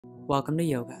Welcome to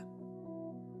yoga.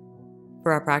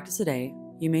 For our practice today,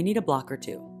 you may need a block or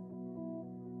two.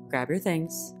 Grab your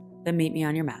things, then meet me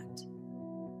on your mat.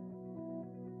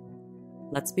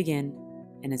 Let's begin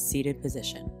in a seated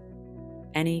position.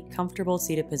 Any comfortable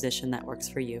seated position that works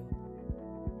for you.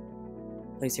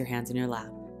 Place your hands in your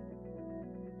lap.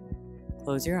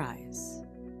 Close your eyes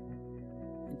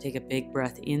and take a big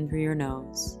breath in through your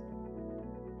nose,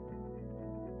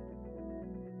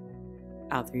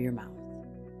 out through your mouth.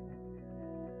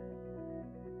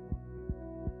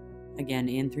 Again,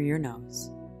 in through your nose.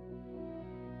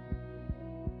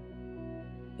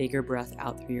 Bigger breath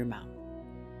out through your mouth.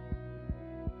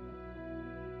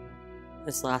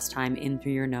 This last time in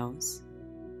through your nose.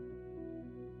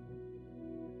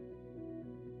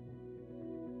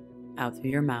 Out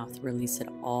through your mouth, release it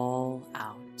all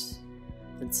out.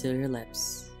 Then seal your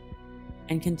lips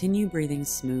and continue breathing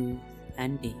smooth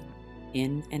and deep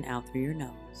in and out through your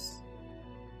nose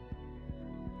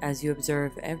as you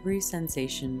observe every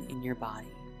sensation in your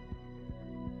body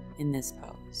in this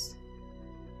pose.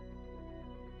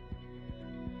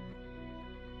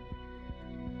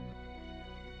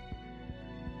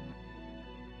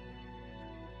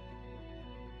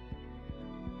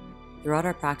 Throughout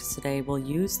our practice today, we'll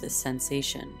use this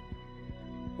sensation,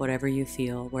 whatever you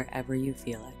feel, wherever you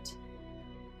feel it,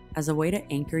 as a way to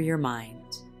anchor your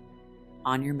mind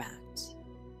on your mat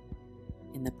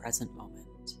in the present moment.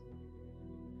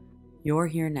 You're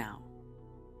here now.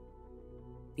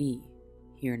 Be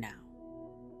here now.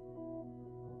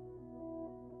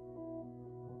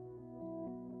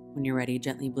 When you're ready,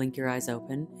 gently blink your eyes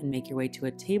open and make your way to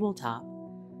a tabletop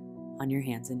on your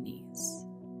hands and knees.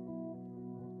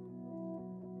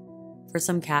 For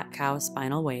some cat-cow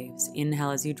spinal waves, inhale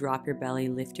as you drop your belly,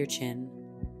 lift your chin.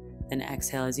 Then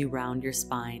exhale as you round your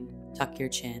spine, tuck your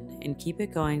chin, and keep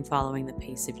it going following the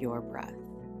pace of your breath.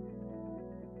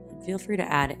 And feel free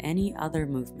to add any other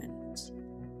movement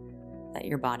that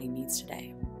your body needs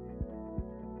today.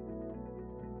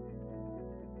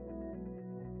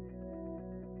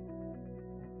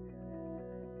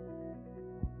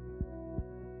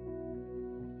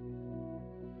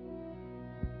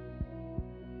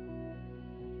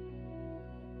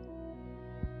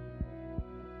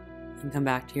 And come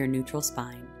back to your neutral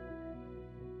spine.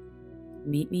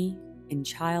 Meet me in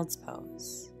child's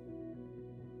pose.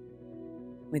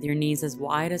 With your knees as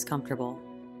wide as comfortable,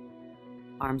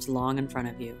 arms long in front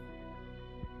of you.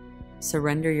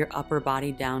 Surrender your upper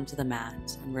body down to the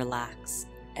mat and relax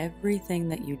everything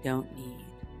that you don't need.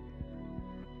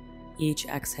 Each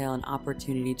exhale an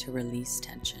opportunity to release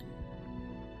tension.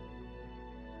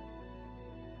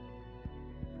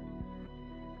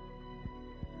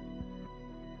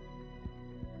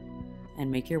 And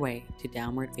make your way to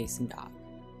downward facing dog.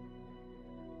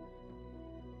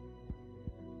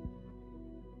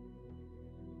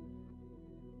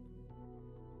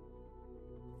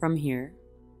 From here,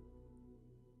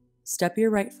 step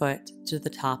your right foot to the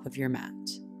top of your mat.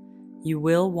 You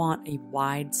will want a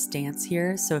wide stance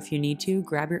here, so if you need to,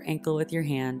 grab your ankle with your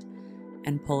hand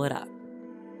and pull it up.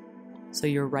 So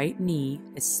your right knee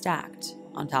is stacked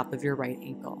on top of your right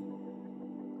ankle.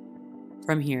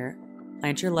 From here,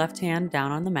 plant your left hand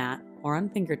down on the mat or on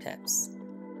fingertips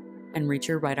and reach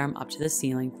your right arm up to the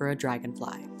ceiling for a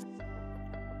dragonfly.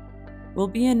 We'll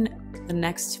be in the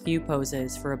next few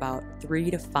poses for about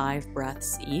 3 to 5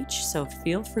 breaths each, so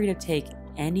feel free to take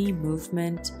any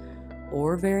movement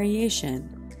or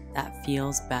variation that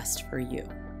feels best for you.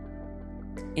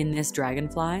 In this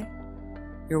dragonfly,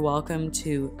 you're welcome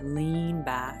to lean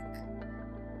back,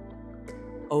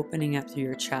 opening up through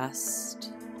your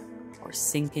chest, or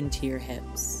sink into your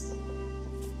hips.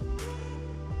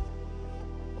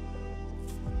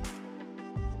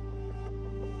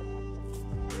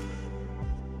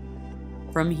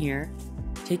 From here,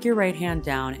 take your right hand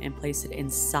down and place it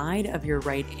inside of your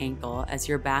right ankle as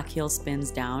your back heel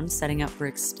spins down, setting up for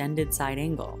extended side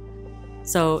angle.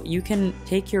 So you can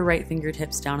take your right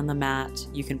fingertips down on the mat,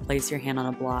 you can place your hand on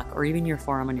a block, or even your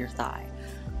forearm on your thigh.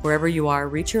 Wherever you are,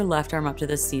 reach your left arm up to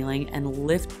the ceiling and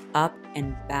lift up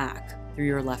and back through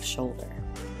your left shoulder.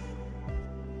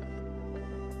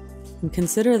 And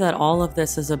consider that all of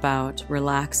this is about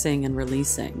relaxing and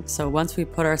releasing. So once we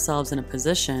put ourselves in a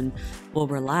position, we'll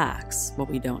relax what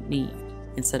we don't need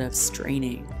instead of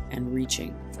straining and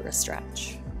reaching for a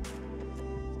stretch.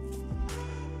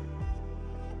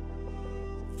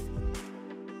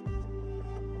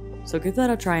 So give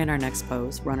that a try in our next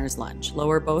pose, runner's lunge.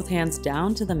 Lower both hands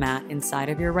down to the mat inside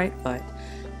of your right foot.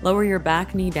 Lower your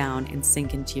back knee down and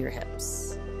sink into your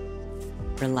hips.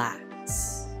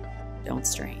 Relax. Don't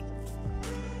strain.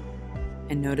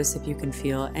 and notice if you can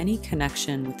feel any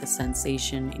connection with the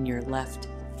sensation in your left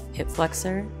hip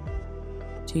flexor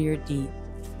to your deep,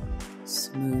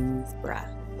 smooth breath.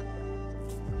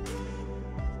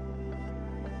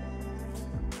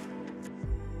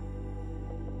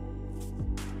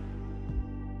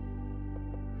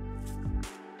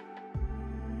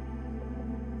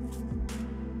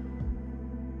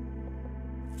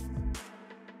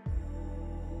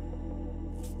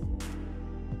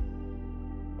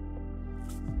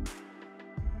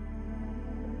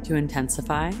 To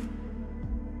intensify,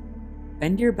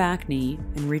 bend your back knee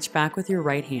and reach back with your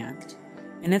right hand.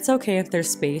 And it's okay if there's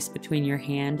space between your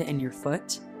hand and your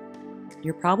foot.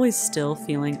 You're probably still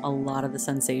feeling a lot of the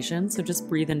sensation, so just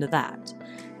breathe into that.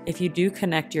 If you do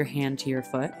connect your hand to your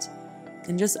foot,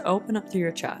 then just open up through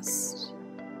your chest.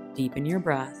 Deepen your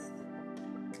breath.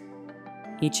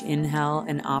 Each inhale,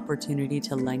 an opportunity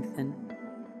to lengthen.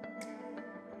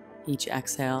 Each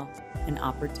exhale, an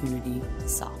opportunity to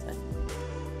soften.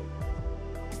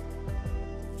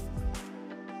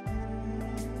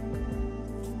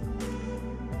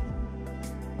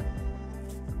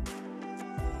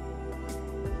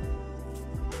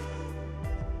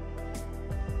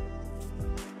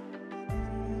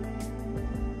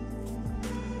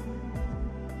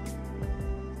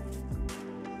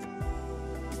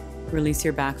 Release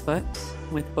your back foot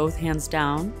with both hands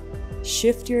down.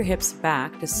 Shift your hips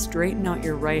back to straighten out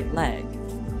your right leg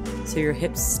so your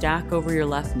hips stack over your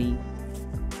left knee.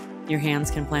 Your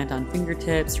hands can plant on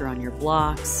fingertips or on your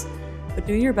blocks, but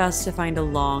do your best to find a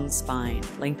long spine,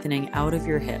 lengthening out of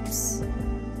your hips.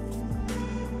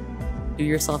 Do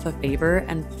yourself a favor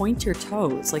and point your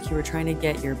toes like you were trying to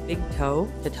get your big toe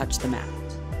to touch the mat.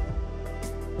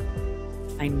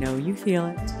 I know you feel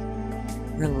it.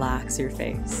 Relax your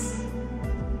face.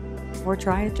 Or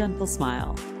try a gentle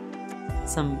smile.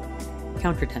 Some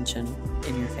counter tension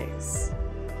in your face.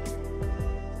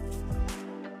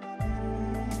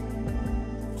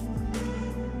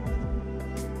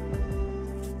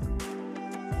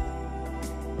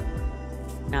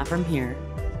 Now from here,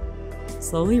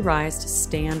 slowly rise to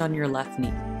stand on your left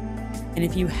knee. And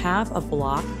if you have a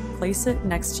block, place it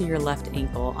next to your left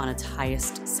ankle on its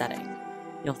highest setting.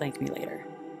 You'll thank me later.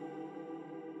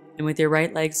 And with your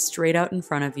right leg straight out in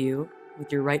front of you,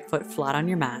 with your right foot flat on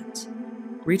your mat,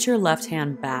 reach your left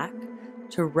hand back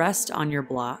to rest on your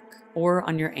block or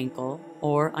on your ankle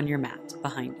or on your mat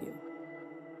behind you.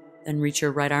 Then reach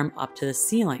your right arm up to the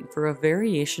ceiling for a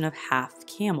variation of half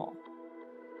camel.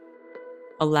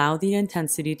 Allow the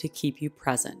intensity to keep you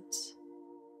present.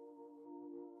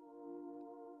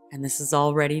 And this is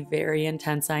already very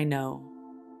intense, I know,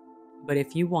 but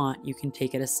if you want, you can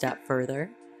take it a step further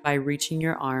by reaching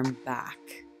your arm back.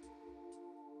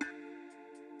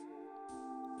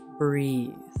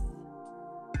 Breathe.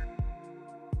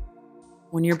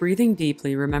 When you're breathing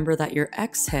deeply, remember that your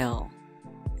exhale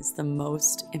is the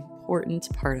most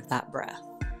important part of that breath.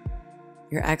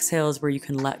 Your exhale is where you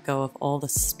can let go of all the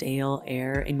stale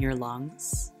air in your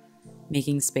lungs,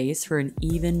 making space for an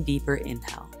even deeper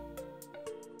inhale.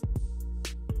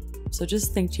 So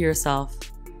just think to yourself,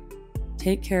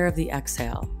 take care of the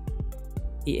exhale.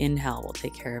 The inhale will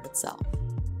take care of itself.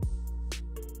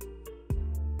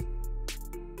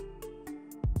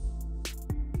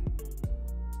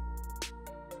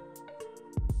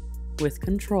 With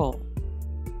control,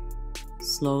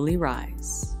 slowly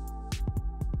rise.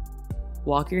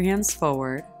 Walk your hands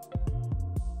forward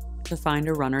to find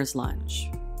a runner's lunge.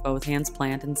 Both hands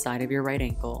plant inside of your right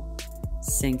ankle.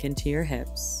 Sink into your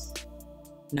hips,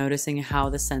 noticing how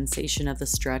the sensation of the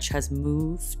stretch has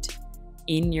moved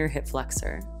in your hip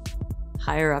flexor,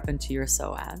 higher up into your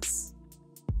psoas.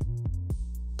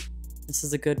 This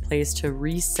is a good place to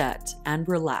reset and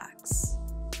relax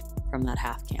from that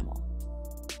half camel.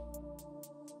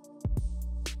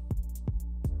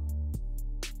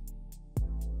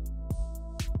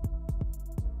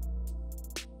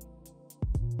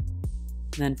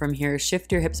 And then from here,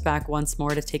 shift your hips back once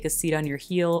more to take a seat on your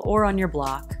heel or on your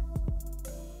block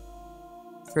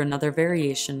for another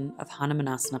variation of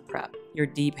Hanumanasana prep, your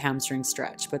deep hamstring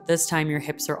stretch. But this time your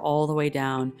hips are all the way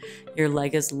down, your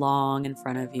leg is long in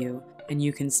front of you, and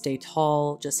you can stay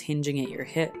tall just hinging at your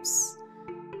hips,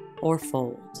 or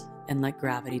fold and let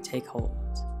gravity take hold.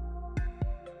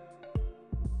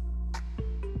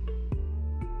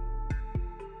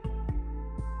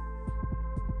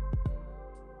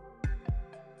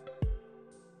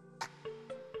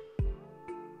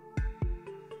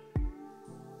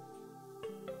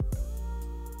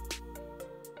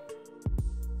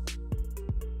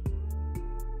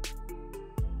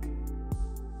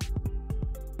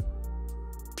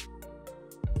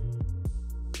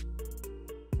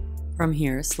 From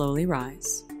here, slowly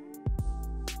rise.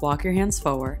 Walk your hands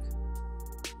forward.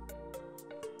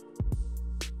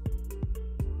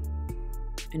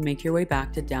 And make your way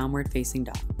back to downward facing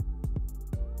dog.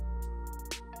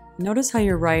 Notice how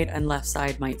your right and left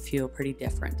side might feel pretty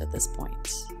different at this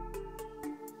point.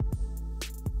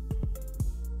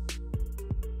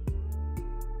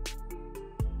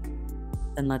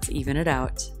 Then let's even it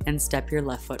out and step your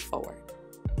left foot forward.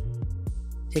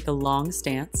 Take a long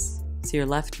stance so your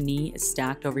left knee is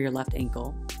stacked over your left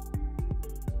ankle.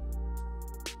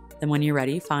 Then when you're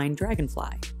ready, find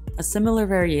dragonfly, a similar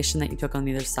variation that you took on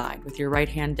the other side, with your right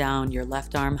hand down, your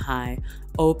left arm high,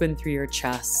 open through your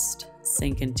chest,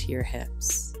 sink into your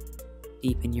hips,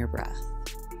 deepen your breath.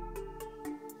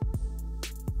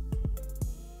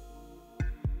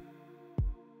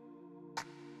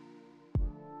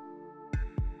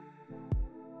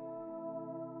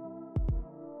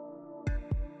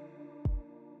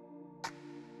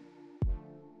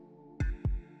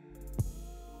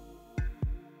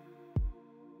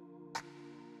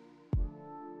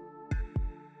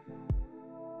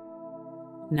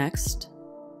 Next,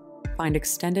 find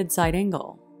extended side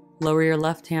angle. Lower your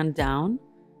left hand down,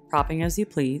 propping as you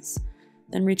please,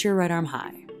 then reach your right arm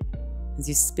high. As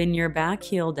you spin your back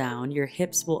heel down, your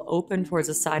hips will open towards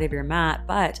the side of your mat,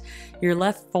 but your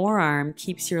left forearm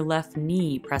keeps your left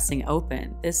knee pressing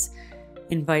open. This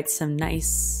invites some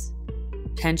nice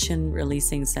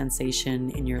tension-releasing sensation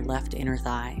in your left inner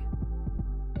thigh.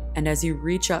 And as you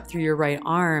reach up through your right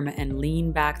arm and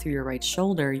lean back through your right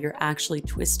shoulder, you're actually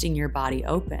twisting your body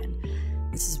open.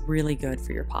 This is really good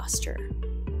for your posture.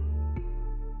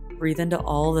 Breathe into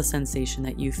all the sensation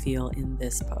that you feel in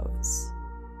this pose.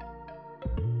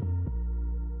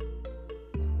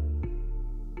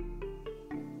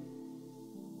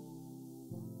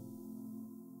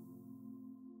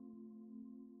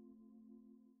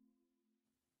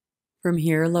 From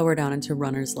here, lower down into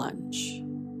runner's lunge.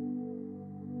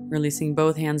 Releasing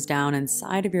both hands down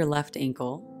inside of your left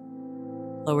ankle.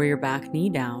 Lower your back knee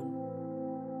down.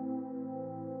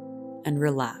 And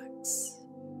relax.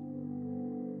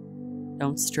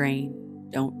 Don't strain,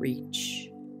 don't reach,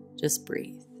 just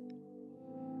breathe.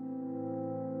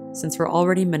 Since we're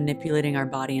already manipulating our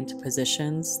body into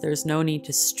positions, there's no need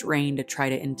to strain to try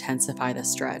to intensify the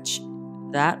stretch.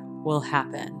 That will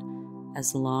happen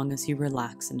as long as you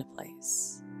relax into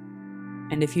place.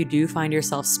 And if you do find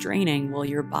yourself straining, well,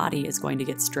 your body is going to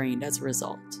get strained as a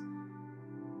result.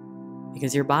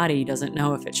 Because your body doesn't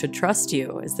know if it should trust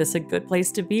you. Is this a good place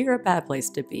to be or a bad place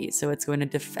to be? So it's going to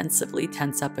defensively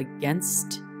tense up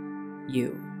against you.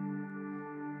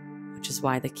 Which is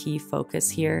why the key focus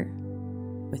here,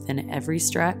 within every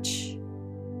stretch,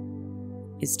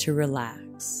 is to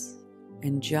relax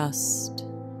and just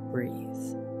breathe.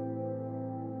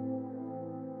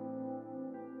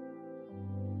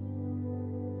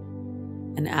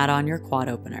 And add on your quad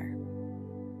opener.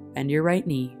 Bend your right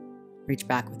knee, reach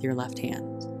back with your left hand.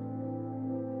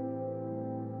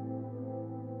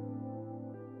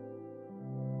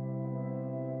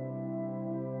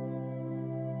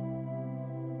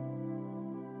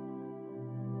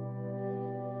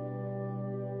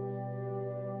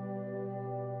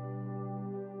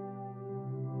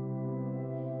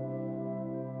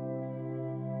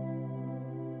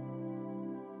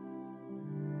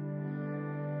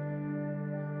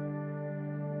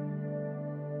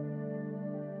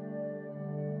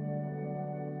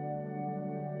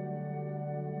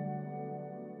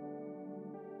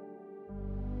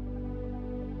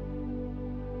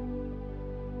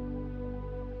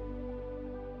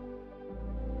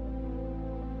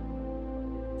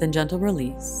 Then gentle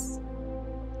release,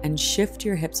 and shift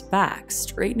your hips back,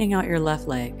 straightening out your left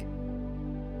leg,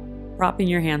 propping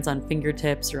your hands on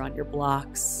fingertips or on your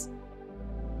blocks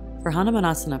for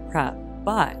Hanumanasana prep,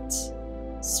 but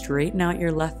straighten out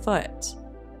your left foot,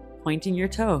 pointing your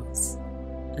toes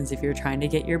as if you're trying to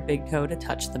get your big toe to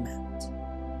touch the mat.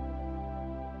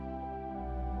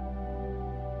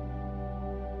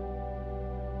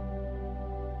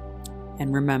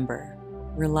 And remember,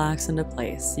 relax into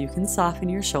place. You can soften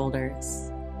your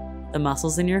shoulders. The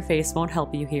muscles in your face won't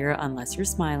help you here unless you're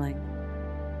smiling.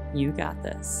 You got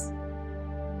this.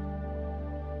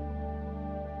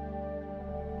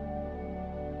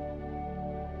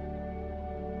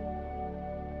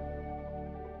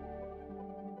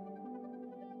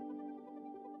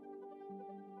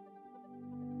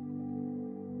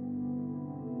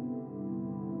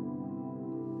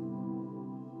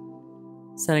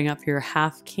 Setting up your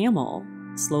half camel,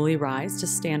 slowly rise to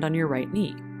stand on your right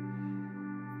knee.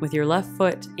 With your left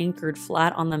foot anchored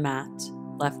flat on the mat,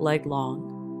 left leg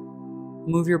long,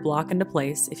 move your block into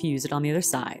place if you use it on the other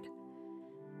side.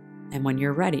 And when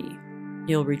you're ready,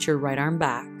 you'll reach your right arm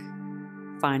back,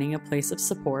 finding a place of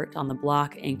support on the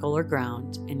block, ankle, or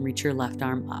ground, and reach your left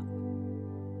arm up.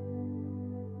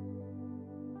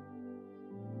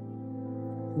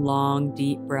 Long,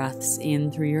 deep breaths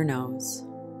in through your nose.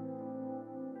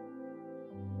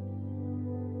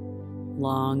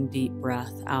 Long, deep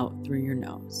breath out through your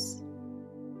nose.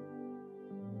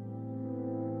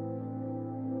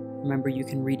 Remember, you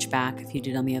can reach back if you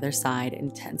did on the other side,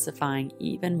 intensifying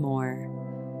even more,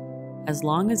 as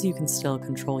long as you can still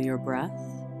control your breath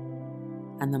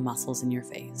and the muscles in your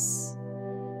face.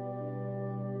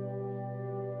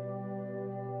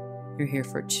 You're here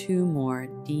for 2 more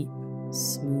deep,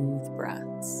 smooth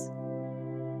breaths.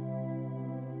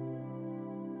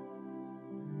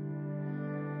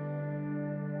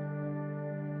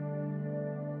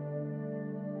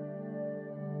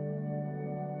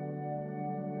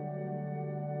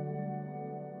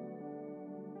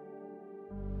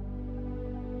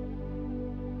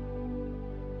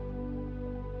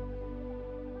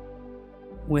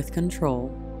 With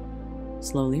control,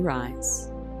 slowly rise,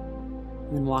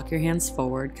 and then walk your hands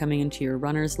forward, coming into your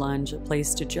runner's lunge, a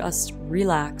place to just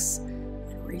relax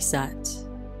and reset.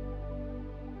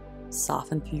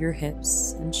 Soften through your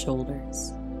hips and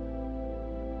shoulders.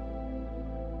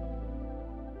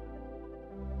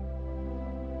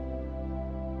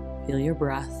 Feel your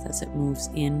breath as it moves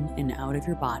in and out of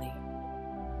your body.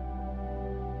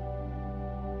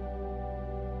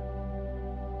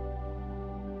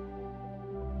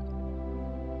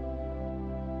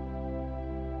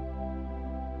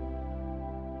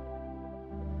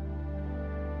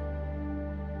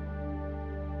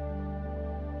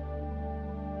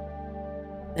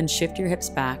 Then shift your hips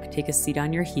back, take a seat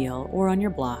on your heel or on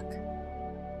your block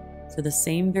for the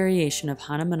same variation of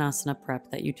Hanumanasana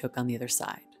prep that you took on the other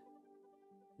side,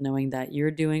 knowing that you're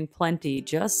doing plenty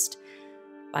just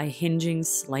by hinging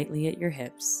slightly at your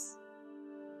hips.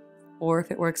 Or if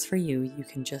it works for you, you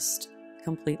can just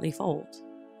completely fold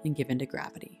and give into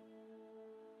gravity.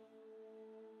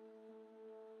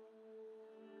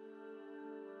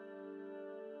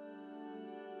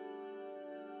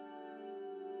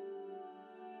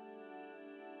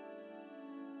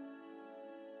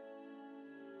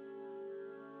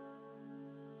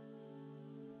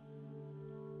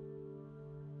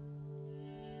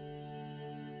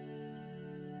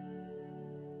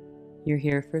 You're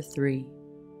here for 3,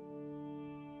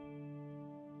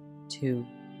 2,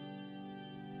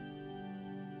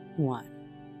 1.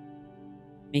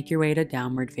 Make your way to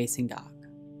downward facing dog.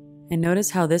 And notice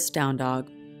how this down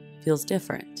dog feels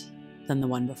different than the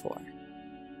one before.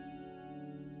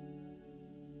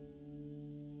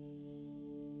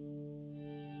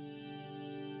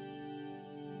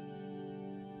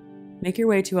 Make your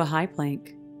way to a high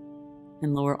plank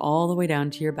and lower all the way down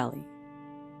to your belly.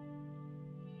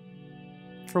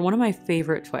 For one of my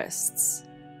favorite twists,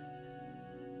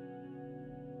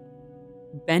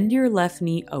 bend your left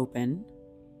knee open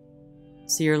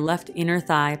so your left inner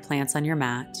thigh plants on your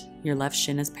mat, your left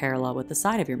shin is parallel with the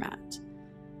side of your mat.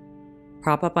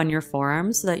 Prop up on your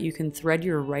forearms so that you can thread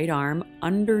your right arm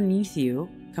underneath you,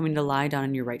 coming to lie down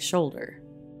on your right shoulder.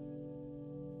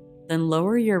 Then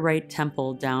lower your right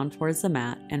temple down towards the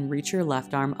mat and reach your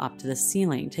left arm up to the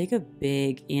ceiling. Take a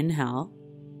big inhale.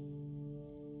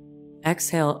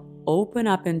 Exhale, open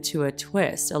up into a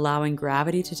twist, allowing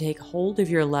gravity to take hold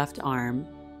of your left arm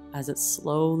as it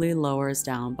slowly lowers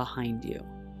down behind you.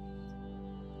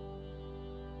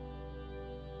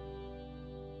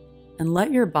 And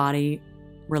let your body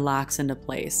relax into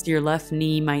place. Your left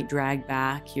knee might drag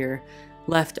back, your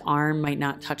left arm might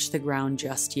not touch the ground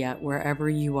just yet. Wherever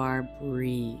you are,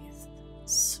 breathe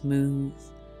smooth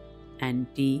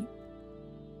and deep,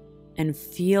 and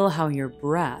feel how your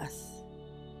breath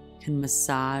can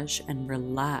massage and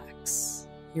relax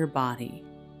your body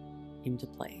into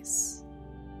place.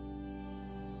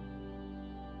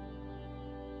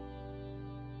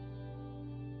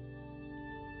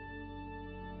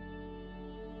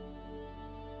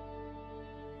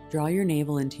 Draw your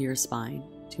navel into your spine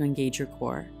to engage your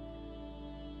core.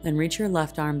 Then reach your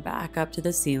left arm back up to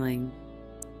the ceiling.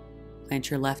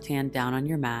 Plant your left hand down on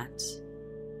your mat.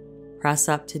 Press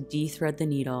up to de-thread the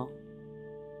needle.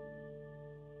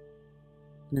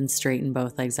 Then straighten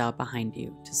both legs out behind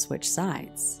you to switch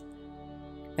sides.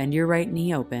 Bend your right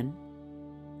knee open,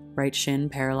 right shin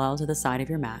parallel to the side of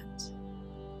your mat.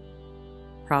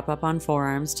 Prop up on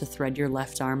forearms to thread your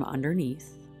left arm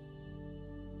underneath.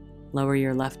 Lower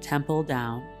your left temple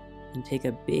down and take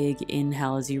a big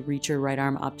inhale as you reach your right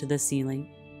arm up to the ceiling.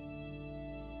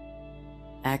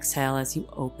 Exhale as you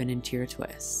open into your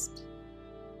twist.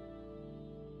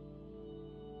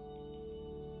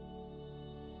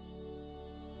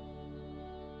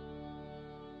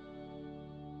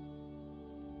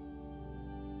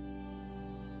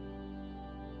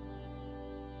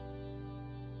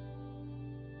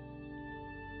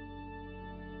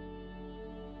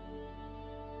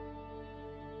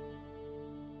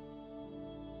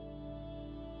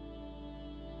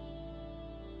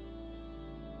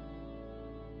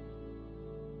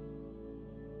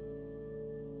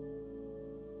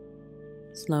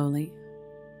 Slowly,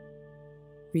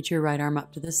 reach your right arm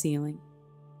up to the ceiling.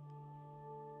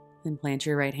 Then plant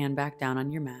your right hand back down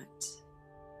on your mat.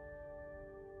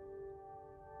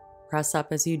 Press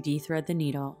up as you de-thread the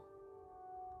needle.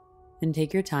 And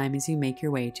take your time as you make your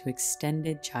way to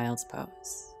extended child's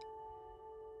pose.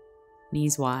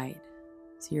 Knees wide,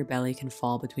 so your belly can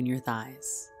fall between your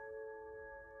thighs.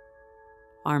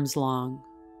 Arms long,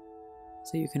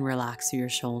 so you can relax through your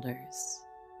shoulders.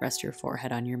 Rest your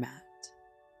forehead on your mat.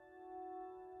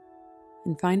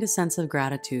 And find a sense of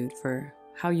gratitude for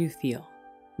how you feel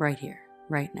right here,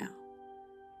 right now.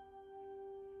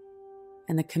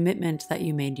 And the commitment that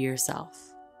you made to yourself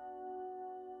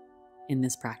in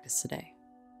this practice today.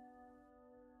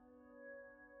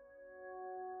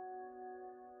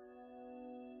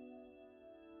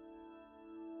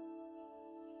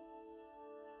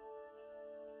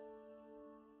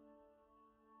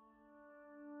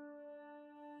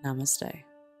 Namaste.